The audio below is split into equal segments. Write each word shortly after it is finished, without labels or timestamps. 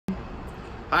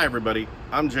Hi everybody,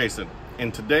 I'm Jason,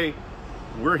 and today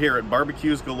we're here at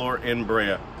Barbecues Galore in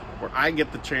Brea, where I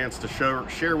get the chance to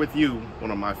share with you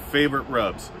one of my favorite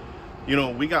rubs. You know,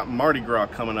 we got Mardi Gras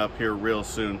coming up here real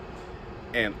soon,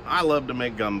 and I love to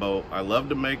make gumbo, I love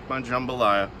to make my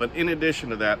jambalaya, but in addition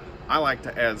to that, I like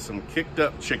to add some kicked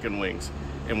up chicken wings.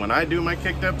 And when I do my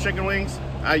kicked up chicken wings,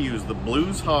 I use the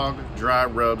Blues Hog Dry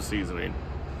Rub Seasoning.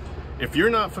 If you're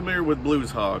not familiar with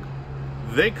Blues Hog,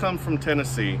 they come from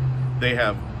Tennessee. They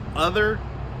have other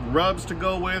rubs to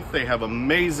go with. They have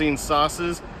amazing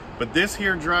sauces, but this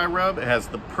here dry rub has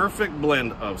the perfect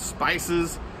blend of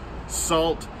spices,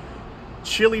 salt,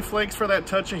 chili flakes for that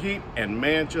touch of heat, and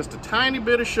man, just a tiny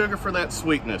bit of sugar for that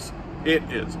sweetness. It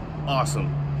is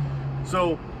awesome.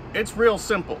 So it's real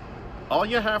simple. All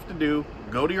you have to do,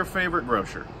 go to your favorite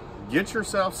grocer, get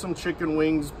yourself some chicken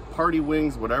wings, party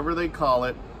wings, whatever they call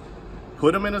it,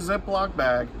 put them in a Ziploc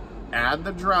bag, add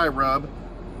the dry rub.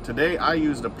 Today I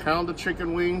used a pound of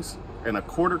chicken wings and a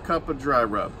quarter cup of dry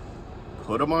rub.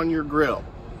 Put them on your grill,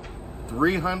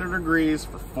 300 degrees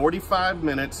for 45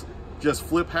 minutes. Just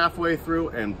flip halfway through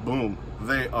and boom,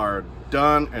 they are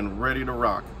done and ready to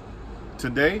rock.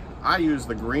 Today I use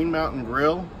the Green Mountain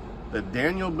Grill, the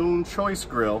Daniel Boone Choice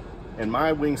Grill, and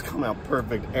my wings come out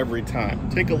perfect every time.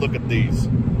 Take a look at these.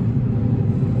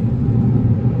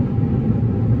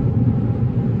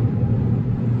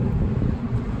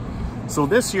 So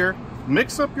this year,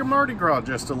 mix up your Mardi Gras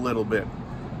just a little bit.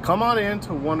 Come on in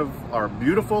to one of our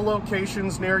beautiful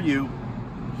locations near you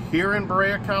here in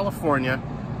Brea, California.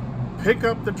 Pick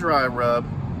up the dry rub.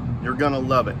 You're gonna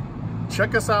love it.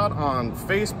 Check us out on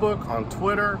Facebook, on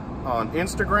Twitter, on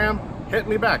Instagram. Hit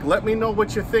me back. Let me know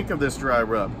what you think of this dry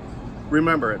rub.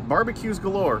 Remember, at Barbecues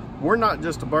Galore, we're not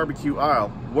just a barbecue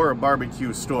aisle, we're a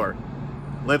barbecue store.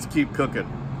 Let's keep cooking.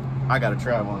 I gotta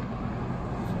try one.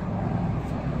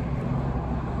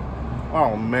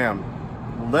 Oh man,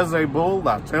 laissez-vous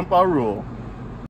la tempo rule.